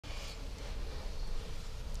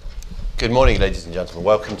Good morning, ladies and gentlemen.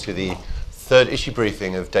 Welcome to the third issue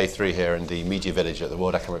briefing of day 3 here in the Media Village at the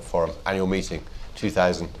World Economic Forum annual meeting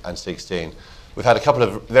 2016. We've had a couple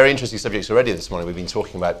of very interesting subjects already this morning. We've been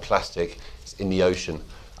talking about plastic in the ocean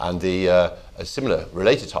and a similar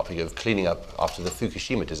related topic of cleaning up after the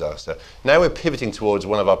Fukushima disaster. Now we're pivoting towards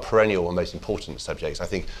one of our perennial and most important subjects, I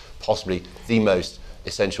think possibly the most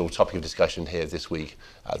essential topic of discussion here this week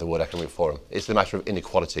at the World Economic Forum. It's the matter of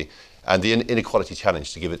inequality and the inequality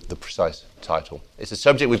challenge, to give it the precise title. It's a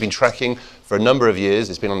subject we've been tracking for a number of years.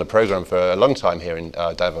 It's been on the programme for a long time here in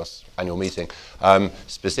Davos annual meeting,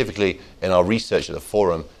 specifically in our research at the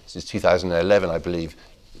forum since 2011, I believe.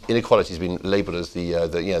 Inequality has been labelled as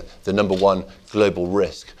the number one global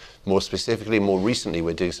risk. More specifically, more recently,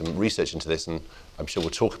 we're doing some research into this, and I'm sure we'll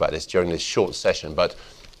talk about this during this short session, but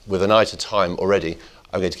with an eye to time already,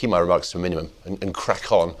 I'm going to keep my remarks to a minimum and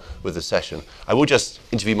crack on with the session. I will just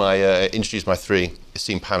introduce my 3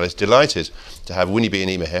 esteemed panellists. Delighted to have Winnie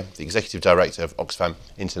Byanyima here, the Executive Director of Oxfam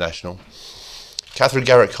International. Katherine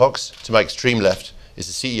Garrett-Cox, to my extreme left, is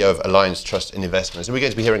the CEO of Alliance Trust and Investments. And we're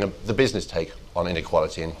going to be hearing the business take on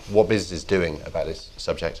inequality and what business is doing about this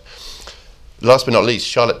subject. Last but not least,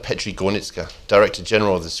 Charlotte Petri Gornitzka, Director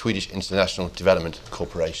General of the Swedish International Development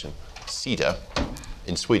Corporation, Sida,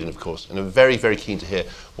 in Sweden, of course, and I'm very, very keen to hear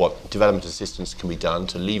what development assistance can be done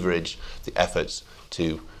to leverage the efforts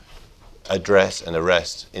to address and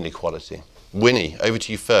arrest inequality. Winnie, over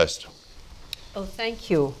to you first. Oh, thank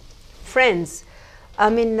you. Friends,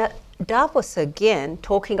 I'm in Davos again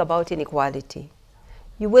talking about inequality.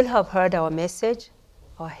 You will have heard our message,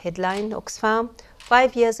 our headline, Oxfam.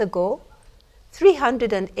 5 years ago,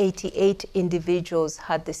 388 individuals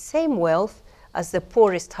had the same wealth as the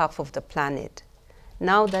poorest half of the planet.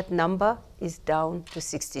 Now that number is down to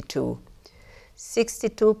 62.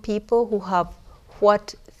 62 people who have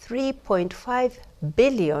what 3.5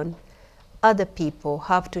 billion other people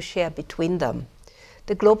have to share between them.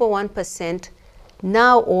 The global 1%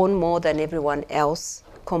 now own more than everyone else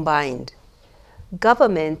combined.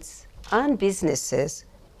 Governments and businesses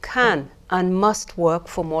can and must work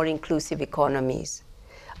for more inclusive economies.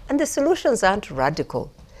 And the solutions aren't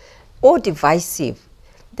radical or divisive.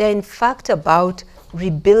 They're in fact about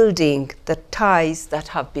rebuilding the ties that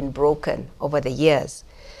have been broken over the years.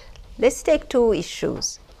 Let's take 2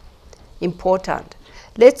 issues, important.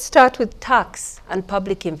 Let's start with tax and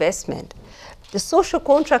public investment. The social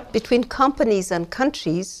contract between companies and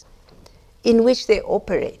countries in which they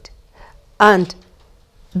operate. And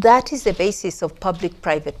that is the basis of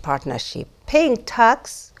public-private partnership. Paying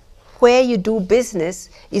tax where you do business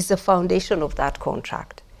is the foundation of that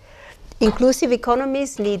contract. Inclusive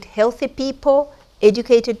economies need healthy people,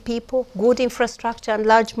 educated people, good infrastructure, and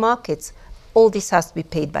large markets. All this has to be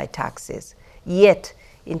paid by taxes. Yet,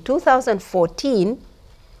 in 2014,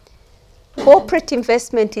 corporate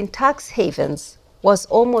investment in tax havens was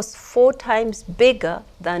almost 4 times bigger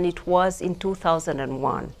than it was in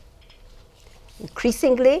 2001.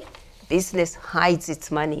 Increasingly, business hides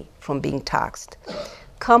its money from being taxed.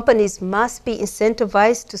 Companies must be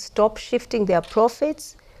incentivized to stop shifting their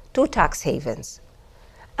profits to tax havens,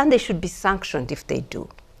 and they should be sanctioned if they do.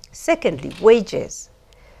 Secondly, wages.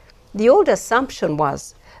 The old assumption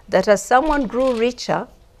was that as someone grew richer,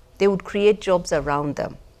 they would create jobs around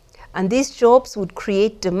them. And these jobs would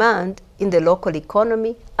create demand in the local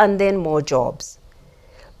economy and then more jobs.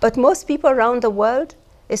 But most people around the world,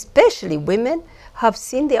 especially women, have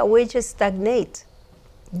seen their wages stagnate,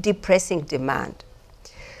 depressing demand.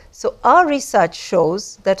 So our research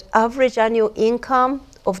shows that average annual income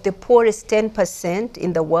of the poorest 10%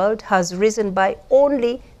 in the world has risen by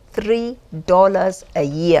only $3 a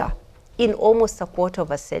year in almost a quarter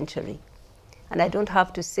of a century. And I don't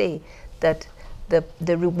have to say that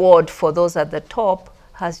the reward for those at the top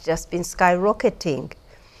has just been skyrocketing.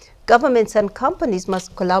 Governments and companies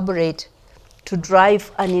must collaborate to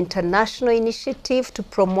drive an international initiative to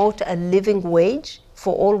promote a living wage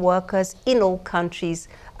for all workers in all countries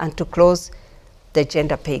and to close the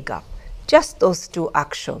gender pay gap. Just those 2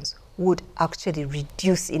 actions would actually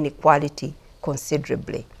reduce inequality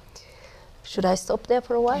considerably. Should I stop there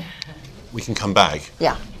for a while? We can come back.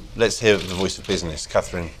 Yeah. Let's hear the voice of business.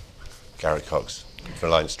 Katherine Garrett-Cox for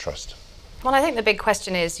Alliance Trust. Well, I think the big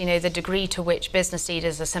question is, the degree to which business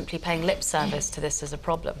leaders are simply paying lip service to this as a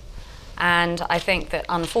problem. And I think that,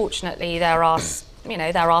 unfortunately, there are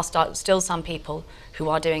still some people who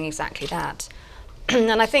are doing exactly that.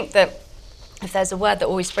 And I think that if there's a word that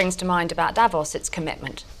always springs to mind about Davos, it's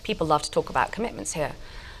commitment. People love to talk about commitments here.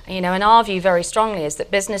 And our view very strongly is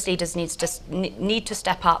that business leaders need to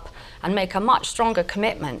step up and make a much stronger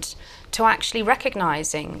commitment to actually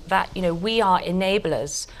recognizing that, you know, we are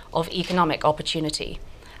enablers of economic opportunity.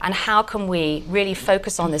 And how can we really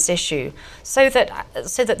focus on this issue so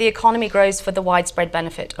that the economy grows for the widespread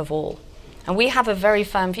benefit of all? And we have a very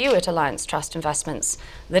firm view at Alliance Trust Investments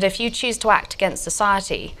that if you choose to act against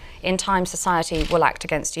society, in time society will act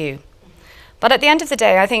against you. But at the end of the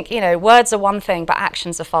day, I think, you know, words are one thing, but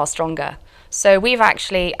actions are far stronger. So we've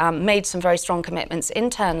actually made some very strong commitments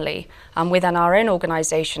internally within our own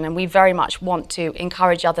organisation, and we very much want to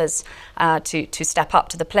encourage others to step up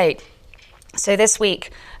to the plate. So this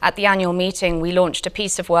week at the annual meeting, we launched a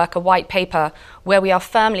piece of work, a white paper, where we are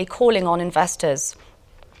firmly calling on investors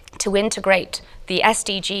to integrate the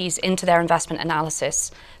SDGs into their investment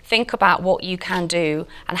analysis. Think about what you can do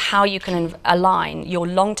and how you can align your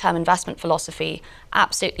long-term investment philosophy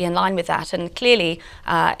absolutely in line with that. And clearly,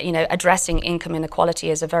 you know, addressing income inequality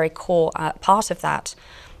is a very core part of that.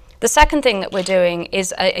 The second thing that we're doing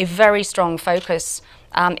is a very strong focus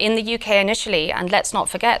in the UK initially, and let's not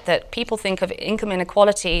forget that people think of income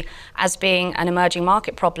inequality as being an emerging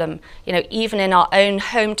market problem. You know, even in our own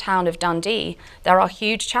hometown of Dundee, there are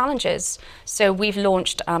huge challenges. So we've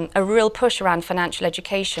launched a real push around financial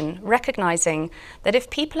education, recognising that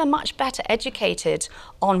if people are much better educated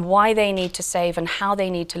on why they need to save and how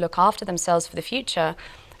they need to look after themselves for the future,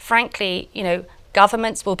 frankly, you know,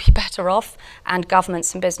 governments will be better off, and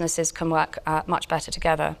governments and businesses can work much better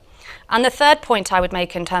together. And the third point I would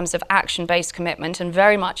make in terms of action-based commitment, and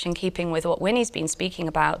very much in keeping with what Winnie's been speaking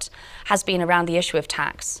about, has been around the issue of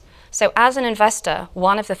tax. So as an investor,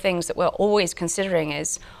 one of the things that we're always considering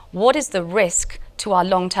is, what is the risk to our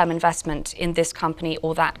long-term investment in this company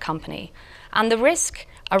or that company? And the risk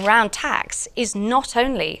around tax is not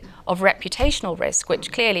only of reputational risk,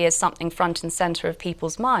 which clearly is something front and centre of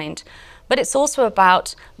people's mind, but it's also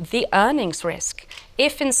about the earnings risk.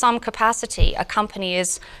 If in some capacity a company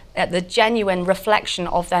is the genuine reflection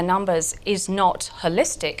of their numbers is not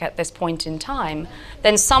holistic at this point in time,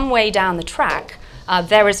 then some way down the track,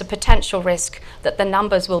 there is a potential risk that the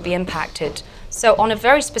numbers will be impacted. So on a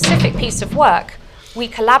very specific piece of work, we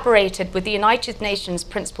collaborated with the United Nations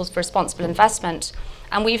Principles for Responsible Investment,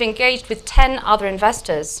 and we've engaged with 10 other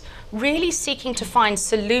investors, really seeking to find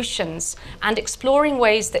solutions and exploring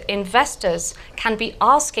ways that investors can be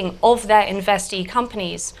asking of their investee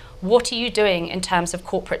companies, what are you doing in terms of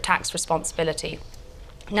corporate tax responsibility?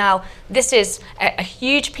 Now, this is a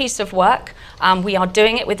huge piece of work. We are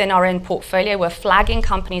doing it within our own portfolio. We're flagging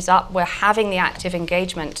companies up. We're having the active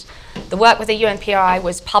engagement. The work with the UNPRI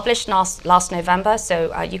was published last November,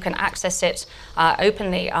 so you can access it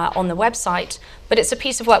openly on the website. But it's a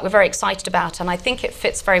piece of work we're very excited about, and I think it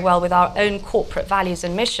fits very well with our own corporate values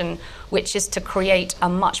and mission, which is to create a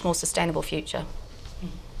much more sustainable future.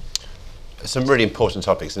 Some really important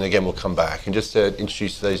topics, and again we'll come back. And just to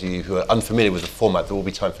introduce to those of you who are unfamiliar with the format, there will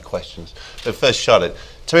be time for questions. But first, Charlotte,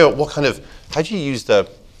 tell me how do you use the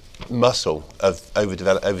muscle of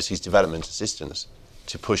overseas development assistance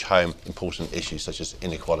to push home important issues such as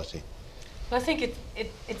inequality? Well, I think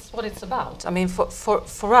it's what it's about. I mean,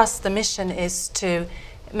 for us, the mission is to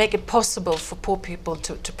make it possible for poor people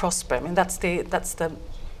to prosper. I mean, that's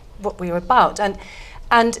what we're about.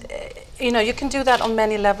 And you know, you can do that on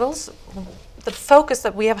many levels. The focus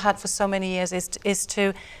that we have had for so many years is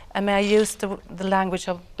to, may I use the language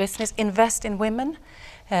of business, invest in women,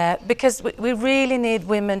 because we really need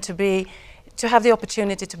women to have the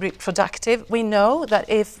opportunity to be productive. We know that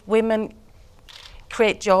if women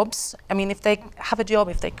create jobs, I mean, if they have a job,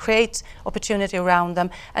 if they create opportunity around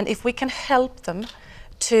them, and if we can help them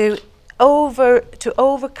to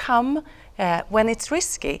overcome when it's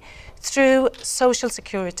risky through social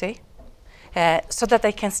security, so that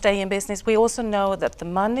they can stay in business. We also know that the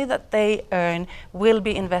money that they earn will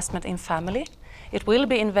be investment in family. It will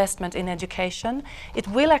be investment in education. It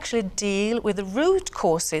will actually deal with the root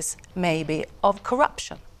causes, maybe, of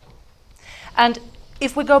corruption. And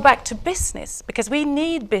if we go back to business, because we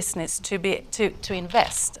need business to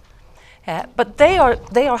invest, but they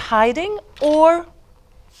are hiding, or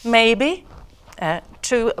maybe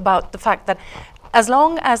true about the fact that as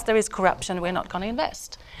long as there is corruption, we're not going to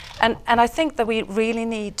invest. And I think that we really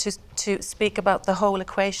need to speak about the whole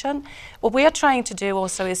equation. What we are trying to do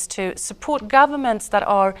also is to support governments that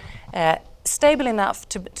are stable enough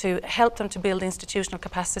to help them to build institutional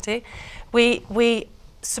capacity. We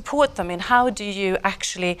support them in how do you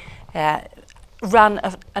actually run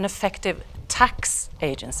an effective tax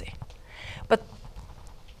agency. But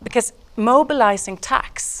because mobilizing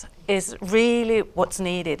tax is really what's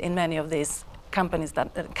needed in many of these countries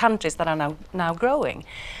that are now growing.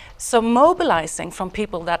 So mobilizing from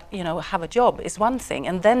people that have a job is one thing,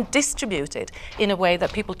 and then distribute it in a way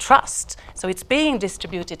that people trust. So it's being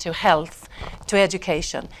distributed to health, to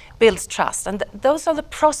education, builds trust. And those are the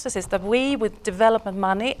processes that we, with development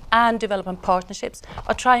money and development partnerships,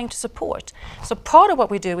 are trying to support. So part of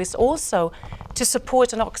what we do is also to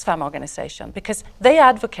support an Oxfam organization, because they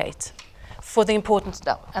advocate for the important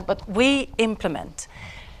stuff, but we implement.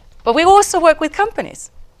 But we also work with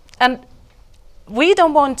companies. And we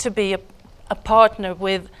don't want to be a partner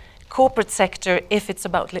with corporate sector if it's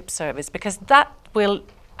about lip service, because that will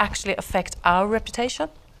actually affect our reputation.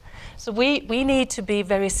 So we need to be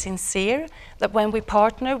very sincere that when we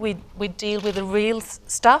partner, we deal with the real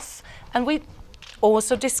stuff, and we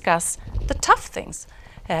also discuss the tough things,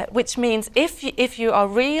 which means if you are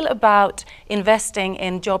real about investing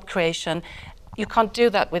in job creation, you can't do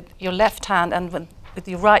that with your left hand, and with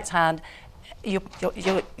your right hand,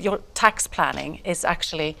 your tax planning is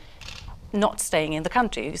actually not staying in the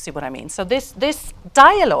country. You see what I mean? So this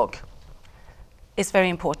dialogue is very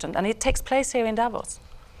important, and it takes place here in Davos.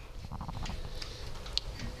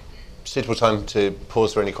 Suitable time to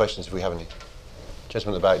pause for any questions if we have any.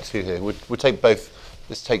 Gentleman at the back, two here. We'll take both.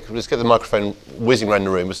 Let's get the microphone whizzing around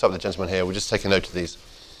the room. We'll start with the gentleman here. We'll just take a note of these.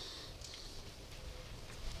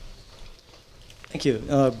 Thank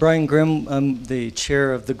you. Brian Grimm, I'm the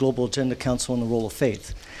chair of the Global Agenda Council on the Role of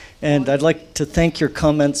Faith. And I'd like to thank your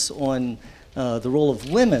comments on the role of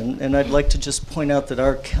women, and I'd like to just point out that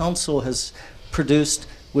our council has produced,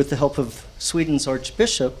 with the help of Sweden's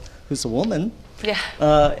Archbishop, who's a woman,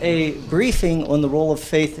 a briefing on the role of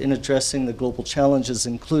faith in addressing the global challenges,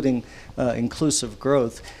 including inclusive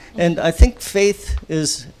growth. And I think faith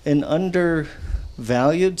is an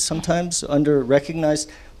undervalued, sometimes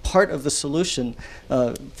under-recognized part of the solution,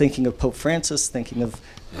 thinking of Pope Francis, thinking of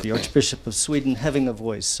the Archbishop of Sweden having a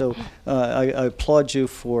voice. So I applaud you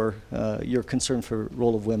for your concern for the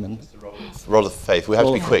role of women. The role of faith. We have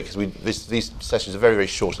to be quick, because these sessions are very, very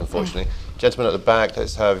short, unfortunately. Gentlemen at the back,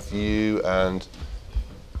 let's have you, and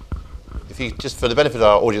if you, just for the benefit of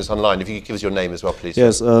our audience online, if you could give us your name as well, please.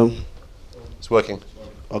 Yes. It's working.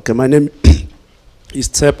 Okay, my name is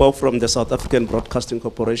Tsepo from the South African Broadcasting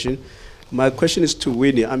Corporation. My question is to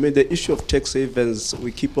Winnie. I mean, the issue of tax havens,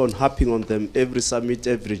 we keep on harping on them every summit,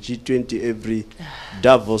 every G20, every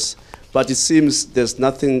Davos, but it seems there's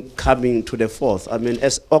nothing coming to the forth. I mean,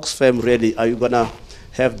 as Oxfam, really, are you going to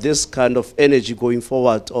have this kind of energy going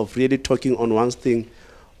forward of really talking on one thing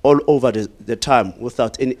all over the time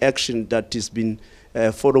without any action that has been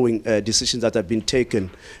following decisions that have been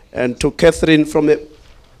taken? And to Katherine, from a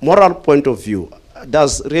moral point of view,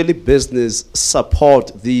 does really business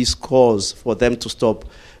support these calls for them to stop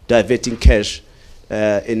diverting cash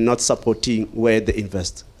and not supporting where they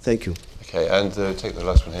invest? Thank you. Okay, and take the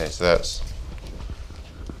last one here. So that's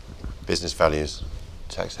business values,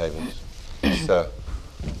 tax havens. Sir.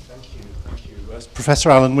 Thank you.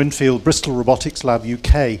 Professor Alan Winfield, Bristol Robotics Lab,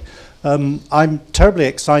 UK. I'm terribly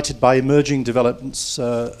excited by emerging developments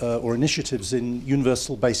or initiatives in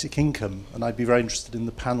universal basic income, and I'd be very interested in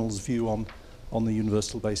the panel's view on the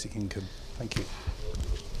universal basic income. Thank you.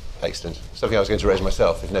 Excellent. Something I was going to raise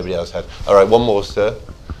myself if nobody else had. All right, one more, sir.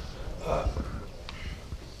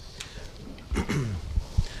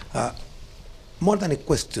 More than a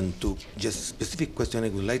question, to just a specific question, I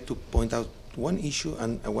would like to point out one issue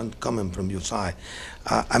and one comment from your side.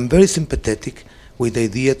 I'm very sympathetic with the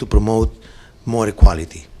idea to promote more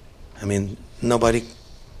equality. I mean, nobody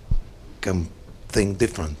can think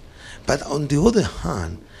different. But on the other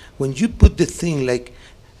hand, when you put the thing like,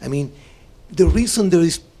 I mean, the reason there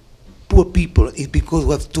is poor people is because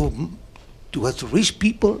we have to rich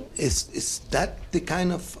people. Is that the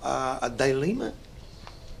kind of a dilemma?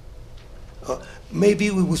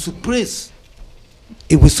 Maybe we would suppress.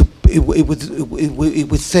 It would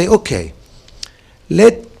say, okay,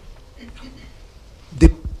 let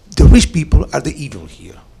the rich people are the evil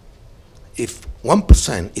here. If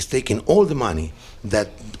 1% is taking all the money that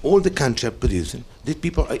all the country are producing, these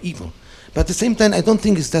people are evil. But at the same time, I don't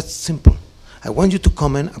think it's that simple. I want you to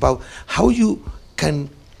comment about how you can...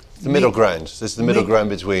 The middle ground. This is the middle ground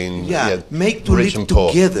between make to rich live and poor.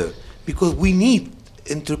 Together, because we need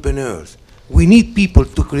entrepreneurs. We need people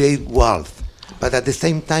to create wealth. But at the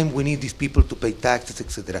same time, we need these people to pay taxes,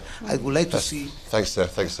 etc. I would like to see... Thanks, sir.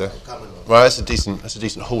 Thanks, sir. Well, that's a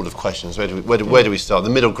decent haul of questions. Where do we start? The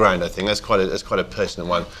middle ground, I think, that's quite a personal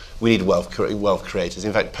one. We need wealth creators.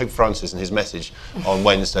 In fact, Pope Francis, in his message on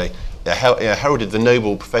Wednesday, heralded the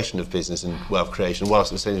noble profession of business and wealth creation,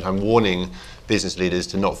 whilst at the same time warning business leaders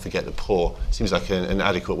to not forget the poor. Seems like an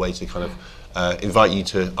adequate way to kind of invite you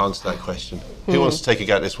to answer that question. Who wants to take a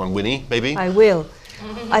go at this one? Winnie, maybe? I will.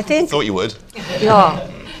 I think... Thought you would. Yeah.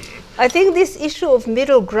 I think this issue of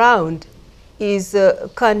middle ground is,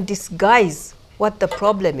 can disguise what the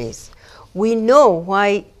problem is. We know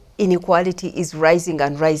why inequality is rising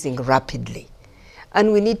and rising rapidly.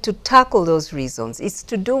 And we need to tackle those reasons. It's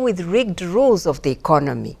to do with rigged rules of the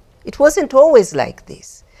economy. It wasn't always like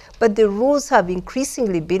this. But the rules have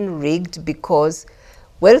increasingly been rigged because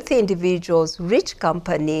wealthy individuals, rich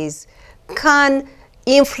companies can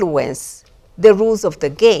influence the rules of the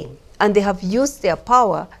game. And they have used their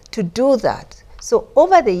power to do that. So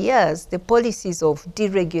over the years, the policies of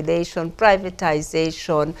deregulation,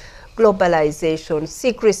 privatization, globalization,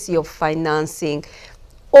 secrecy of financing,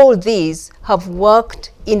 all these have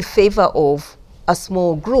worked in favor of a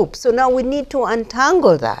small group. So now we need to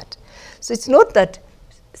untangle that. So it's not that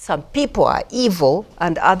some people are evil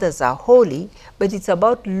and others are holy, but it's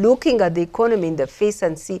about looking at the economy in the face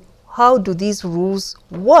and see how do these rules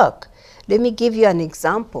work. Let me give you an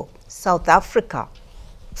example. South Africa,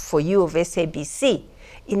 for you of SABC.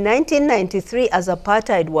 In 1993, as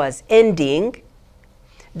apartheid was ending,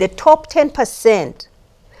 the top 10%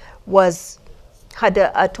 had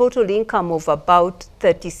a total income of about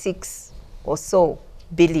 36 or so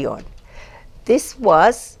billion. This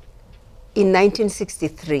was in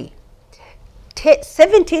 1963.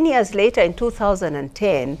 17 years later, in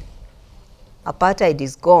 2010, apartheid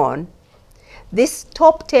is gone. This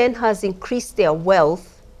top 10 has increased their wealth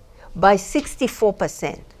by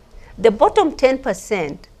 64%. The bottom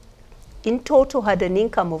 10% in total had an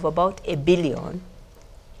income of about $1 billion.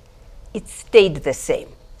 It stayed the same.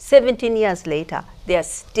 17 years later, they are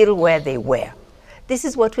still where they were. This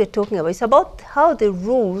is what we're talking about. It's about how the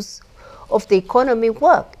rules of the economy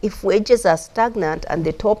work. If wages are stagnant and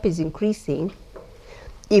the top is increasing,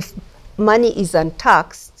 if money is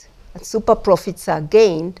untaxed and super profits are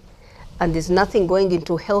gained, and there's nothing going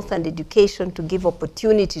into health and education to give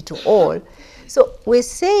opportunity to all. So we're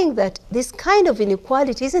saying that this kind of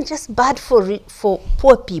inequality isn't just bad for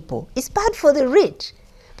poor people, it's bad for the rich,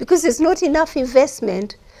 because there's not enough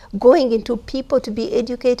investment going into people to be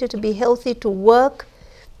educated, to be healthy, to work,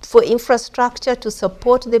 for infrastructure, to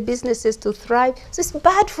support the businesses to thrive. So it's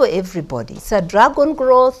bad for everybody. It's a drag on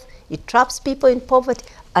growth, it traps people in poverty,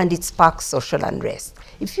 and it sparks social unrest.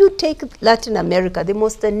 If you take Latin America, the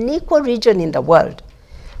most unequal region in the world,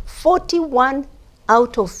 41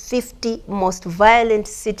 out of 50 most violent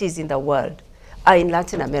cities in the world are in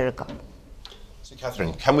Latin America. So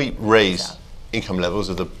Katherine, can we raise income levels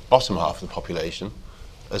of the bottom half of the population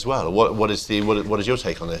as well? What is your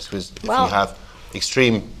take on this? Because if you have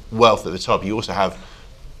extreme wealth at the top, you also have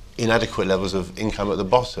inadequate levels of income at the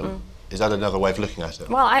bottom. Is that another way of looking at it?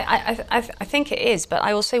 Well, I think it is, but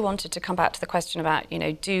I also wanted to come back to the question about,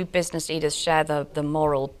 do business leaders share the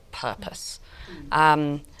moral purpose?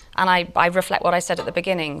 And I reflect what I said at the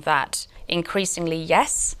beginning, that increasingly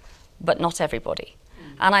yes, but not everybody.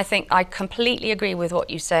 And I think I completely agree with what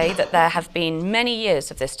you say, that there have been many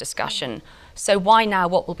years of this discussion. So why now?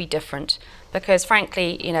 What will be different? Because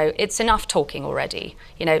frankly, it's enough talking already.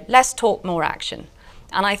 Less talk, more action.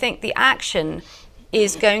 And I think the action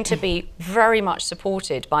is going to be very much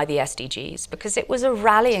supported by the SDGs, because it was a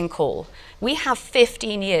rallying call. We have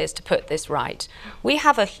 15 years to put this right. We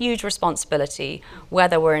have a huge responsibility,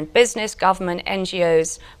 whether we're in business, government,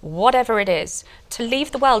 NGOs, whatever it is, to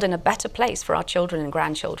leave the world in a better place for our children and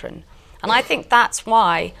grandchildren. And I think that's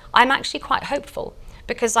why I'm actually quite hopeful,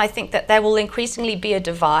 because I think that there will increasingly be a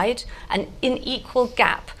divide, an unequal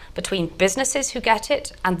gap between businesses who get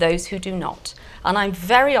it and those who do not. And I'm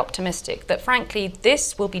very optimistic that, frankly,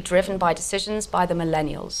 this will be driven by decisions by the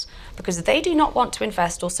millennials, because they do not want to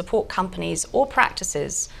invest or support companies or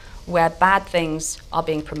practices where bad things are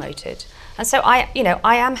being promoted. And so I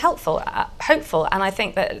am hopeful, and I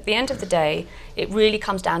think that at the end of the day, it really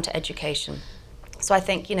comes down to education. So I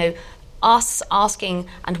think, us asking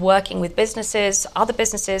and working with businesses, other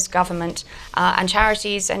businesses, government, and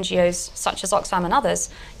charities, NGOs such as Oxfam and others,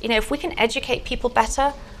 if we can educate people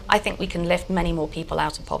better, I think we can lift many more people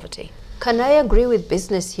out of poverty. Can I agree with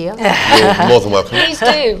business here? You're more than welcome. Please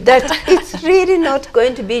do. That it's really not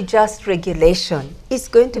going to be just regulation. It's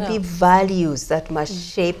going to be values that must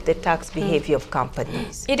shape the tax behavior of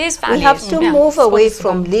companies. It is values. We have to move away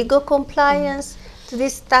from legal compliance to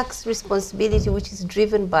this tax responsibility, which is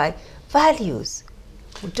driven by values.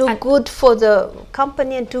 Do good for the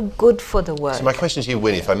company and do good for the world. So my question to you,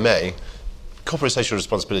 Winnie, if I may, corporate social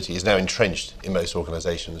responsibility is now entrenched in most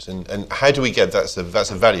organisations, and how do we get that's a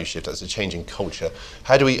value shift, that's a change in culture.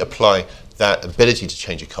 How do we apply that ability to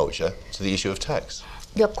change a culture to the issue of tax?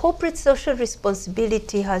 The corporate social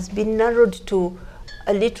responsibility has been narrowed to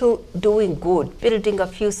a little doing good, building a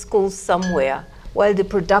few schools somewhere, while the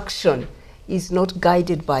production is not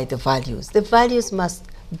guided by the values. The values must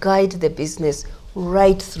guide the business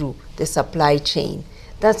right through the supply chain.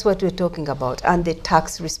 That's what we're talking about. And the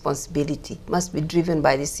tax responsibility must be driven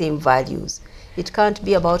by the same values. It can't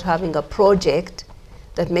be about having a project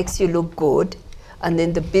that makes you look good, and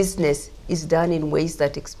then the business is done in ways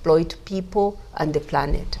that exploit people and the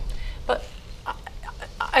planet. But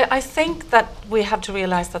I think that we have to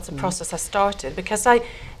realize that the process has started, because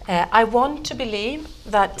I want to believe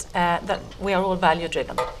that that we are all value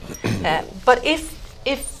driven. But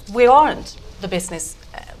if we aren't the business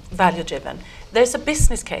value driven, there's a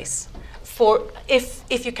business case for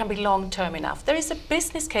if you can be long term enough. There is a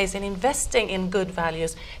business case in investing in good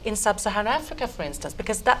values in sub-Saharan Africa, for instance,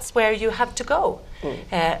 because that's where you have to go.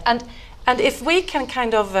 And if we can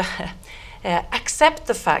kind of accept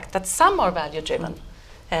the fact that some are value driven,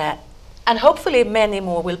 and hopefully many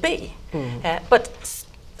more will be, but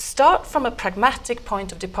start from a pragmatic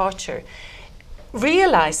point of departure,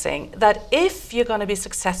 realizing that if you're going to be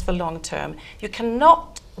successful long term, you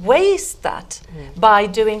cannot waste that by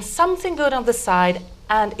doing something good on the side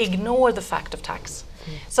and ignore the fact of tax.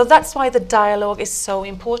 So that's why the dialogue is so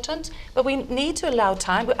important, but we need to allow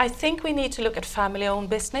time. I think we need to look at family-owned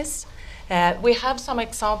business. We have some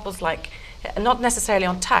examples, like not necessarily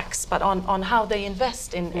on tax, but on how they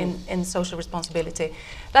invest in social responsibility,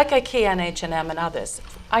 like IKEA and H&M and others.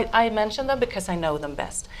 I mention them because I know them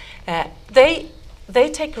best. They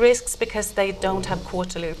take risks because they don't have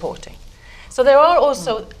quarterly reporting. So there are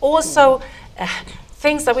also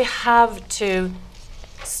things that we have to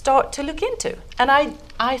start to look into. And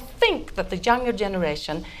I think that the younger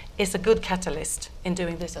generation is a good catalyst in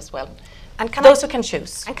doing this as well. And those who can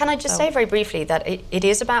choose. And can I just say very briefly that it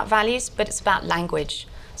is about values, but it's about language.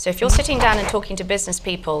 So if you're sitting down and talking to business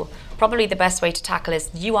people, probably the best way to tackle is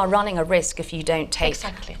you are running a risk if you don't take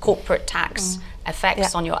corporate tax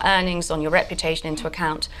effects on your earnings, on your reputation into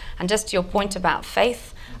account. And just to your point about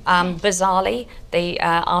faith, bizarrely, they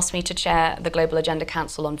asked me to chair the Global Agenda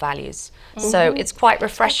Council on Values. So it's quite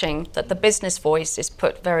refreshing that the business voice is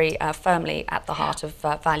put very firmly at the heart of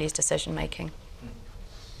values decision making.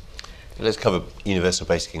 Let's cover universal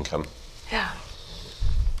basic income. Yeah.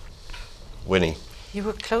 Winnie. You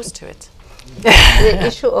were close to it. The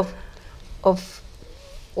issue of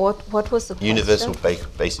what was the question? Universal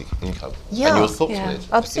basic income. Yeah. And your thoughts on it?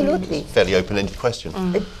 Absolutely. It's a fairly open-ended question.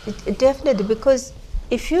 It definitely, because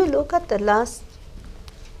if you look at the last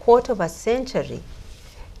quarter of a century,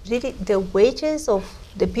 really the wages of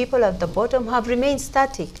the people at the bottom have remained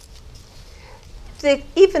static.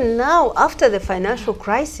 Even now, after the financial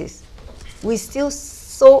crisis, we still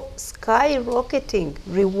saw skyrocketing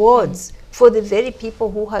rewards for the very people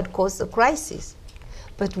who had caused the crisis.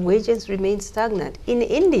 But wages remain stagnant. In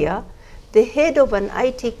India, the head of an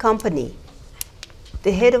IT company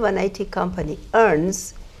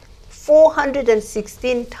earns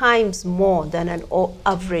 416 times more than an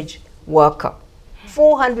average worker.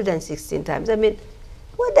 416 times. I mean,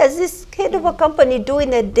 what does this head of a company do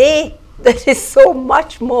in a day that is so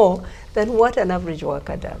much more than what an average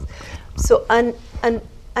worker does? So,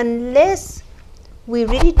 unless we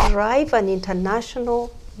really drive an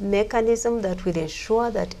international mechanism that will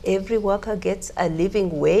ensure that every worker gets a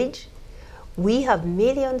living wage, we have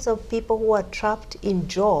millions of people who are trapped in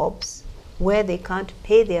jobs where they can't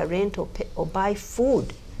pay their rent or buy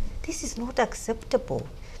food. This is not acceptable.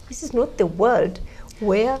 This is not the world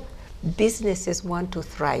where businesses want to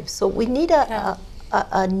thrive. So we need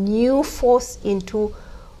a new force into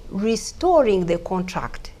restoring the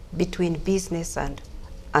contract between business and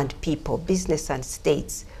people, business and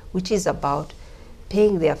states, which is about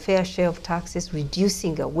paying their fair share of taxes,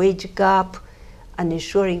 reducing a wage gap, and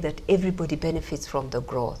ensuring that everybody benefits from the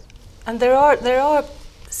growth. And there are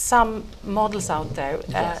some models out there.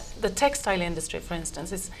 The textile industry, for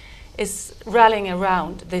instance, is rallying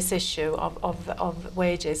around this issue of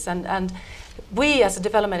wages, and we as a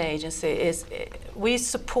development agency we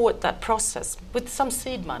support that process with some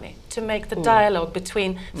seed money to make the dialogue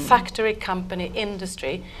between factory, company,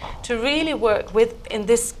 industry to really work with, in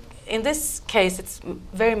this case it's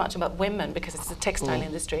very much about women because it's the textile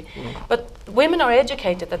industry, but women are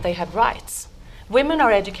educated that they have rights. Women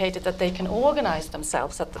are educated that they can organize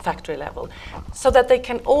themselves at the factory level so that they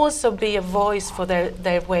can also be a voice for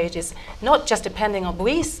their wages, not just depending on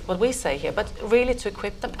what we say here, but really to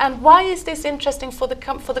equip them. And why is this interesting for the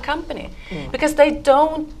company? Because they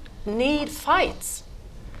don't need fights.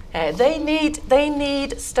 They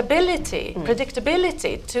need stability,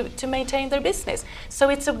 predictability to maintain their business. So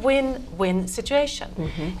it's a win-win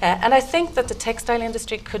situation. And I think that the textile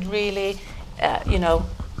industry could really,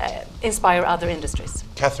 inspire other industries.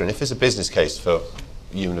 Katherine, if there's a business case for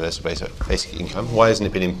universal basic income, why hasn't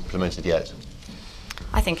it been implemented yet?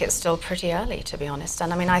 I think it's still pretty early, to be honest.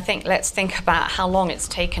 And I mean, I think let's think about how long it's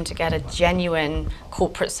taken to get a genuine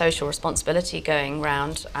corporate social responsibility going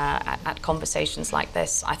round at conversations like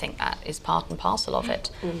this. I think that is part and parcel of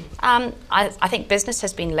it. I think business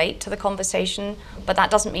has been late to the conversation, but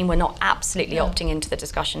that doesn't mean we're not absolutely opting into the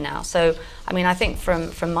discussion now. So, I mean, I think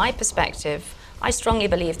from my perspective, I strongly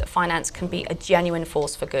believe that finance can be a genuine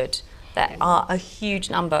force for good. There are a huge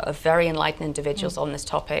number of very enlightened individuals on this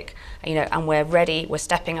topic, you know, and we're ready, we're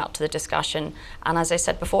stepping up to the discussion. And as I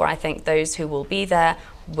said before, I think those who will be there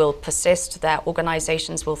will persist, their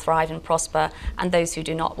organizations will thrive and prosper, and those who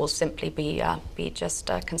do not will simply be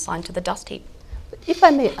just consigned to the dust heap. If I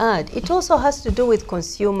may add, it also has to do with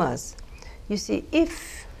consumers. You see,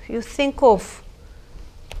 if you think of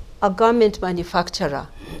a garment manufacturer,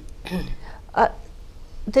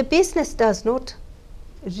 the business does not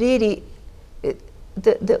really,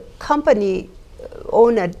 the company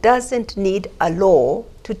owner doesn't need a law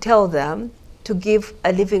to tell them to give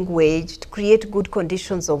a living wage, to create good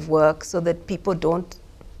conditions of work so that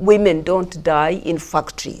women don't die in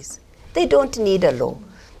factories. They don't need a law.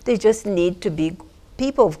 They just need to be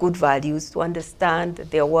people of good values to understand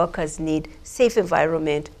that their workers need safe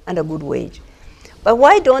environment and a good wage. But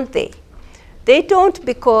why don't they? They don't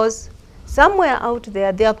because somewhere out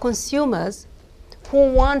there are consumers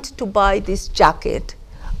who want to buy this jacket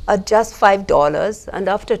at just $5 and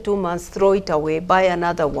after 2 months throw it away, buy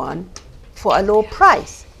another one for a low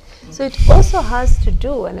price. So it also has to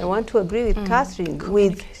do, and I want to agree with Katherine,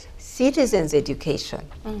 with citizens' education.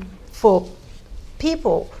 For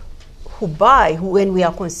people who buy, when we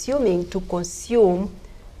are consuming, to consume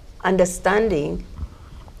understanding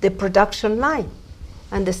the production line,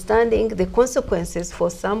 understanding the consequences for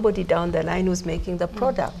somebody down the line who's making the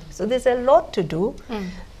product. So there's a lot to do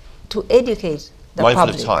to educate the public.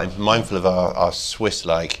 Mindful of time, mindful of our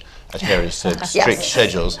Swiss-like adherence to strict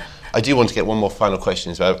schedules, I do want to get one more final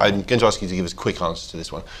question. So I'm going to ask you to give us a quick answer to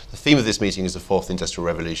this one. The theme of this meeting is the fourth industrial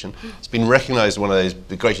revolution. It's been recognised as one of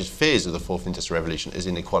the greatest fears of the fourth industrial revolution is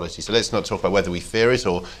inequality. So let's not talk about whether we fear it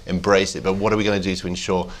or embrace it, but what are we going to do to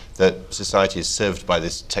ensure that society is served by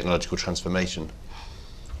this technological transformation?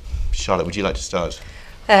 Charlotte, would you like to start?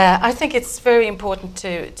 I think it's very important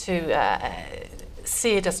to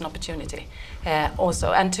see it as an opportunity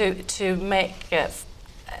also, and to make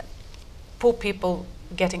poor people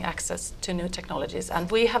getting access to new technologies.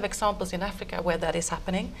 And we have examples in Africa where that is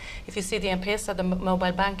happening. If you see the M-Pesa, the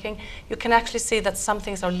mobile banking, you can actually see that some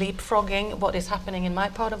things are leapfrogging what is happening in my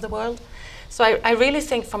part of the world. So I really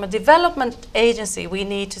think from a development agency, we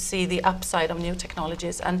need to see the upside of new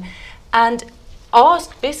technologies and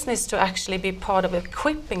ask business to actually be part of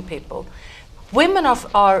equipping people. Women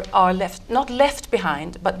are not left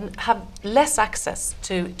behind, but have less access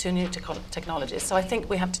to new technologies. So I think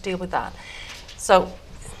we have to deal with that. So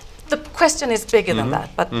the question is bigger than that,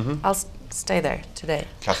 but I'll stay there today.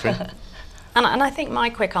 Katherine? And I think my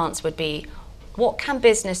quick answer would be, what can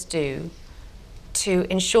business do to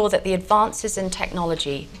ensure that the advances in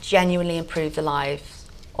technology genuinely improve the lives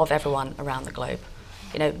of everyone around the globe?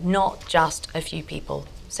 You know, not just a few people.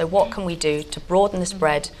 So what can we do to broaden the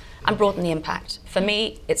spread and broaden the impact? For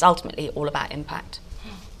me, it's ultimately all about impact.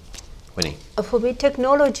 Winnie? For me,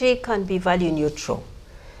 technology can be value neutral.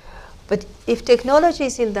 But if technology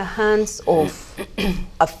is in the hands of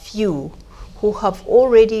a few who have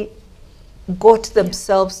already got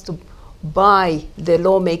themselves to buy the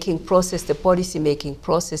lawmaking process, the policy-making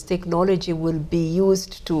process, technology will be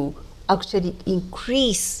used to actually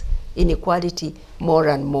increase inequality more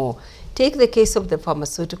and more. Take the case of the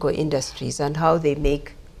pharmaceutical industries and how they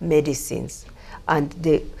make medicines and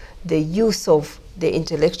the use of the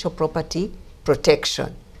intellectual property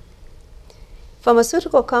protection.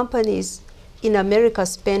 Pharmaceutical companies in America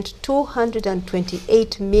spent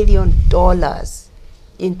 $228 million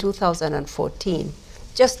in 2014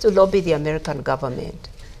 just to lobby the American government.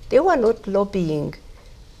 They were not lobbying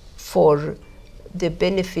for the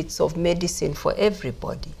benefits of medicine for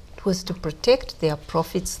everybody. It was to protect their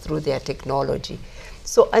profits through their technology.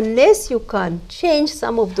 So unless you can change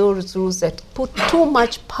some of those rules that put too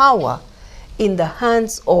much power in the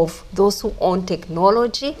hands of those who own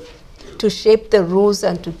technology to shape the rules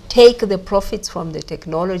and to take the profits from the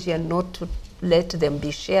technology and not to let them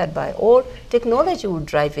be shared by all, technology will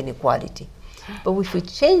drive inequality. But if we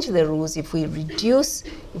change the rules, if we reduce,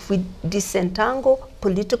 if we disentangle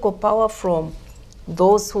political power from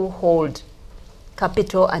those who hold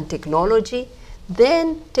capital and technology,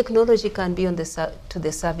 then technology can be to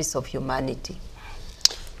the service of humanity.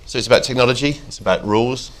 So it's about technology, it's about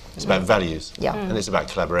rules, it's about values, Yeah. and it's about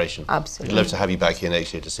collaboration. Absolutely. We'd love to have you back here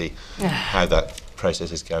next year to see how that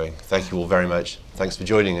process is going. Thank you all very much. Thanks for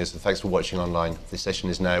joining us, and thanks for watching online. This session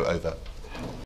is now over.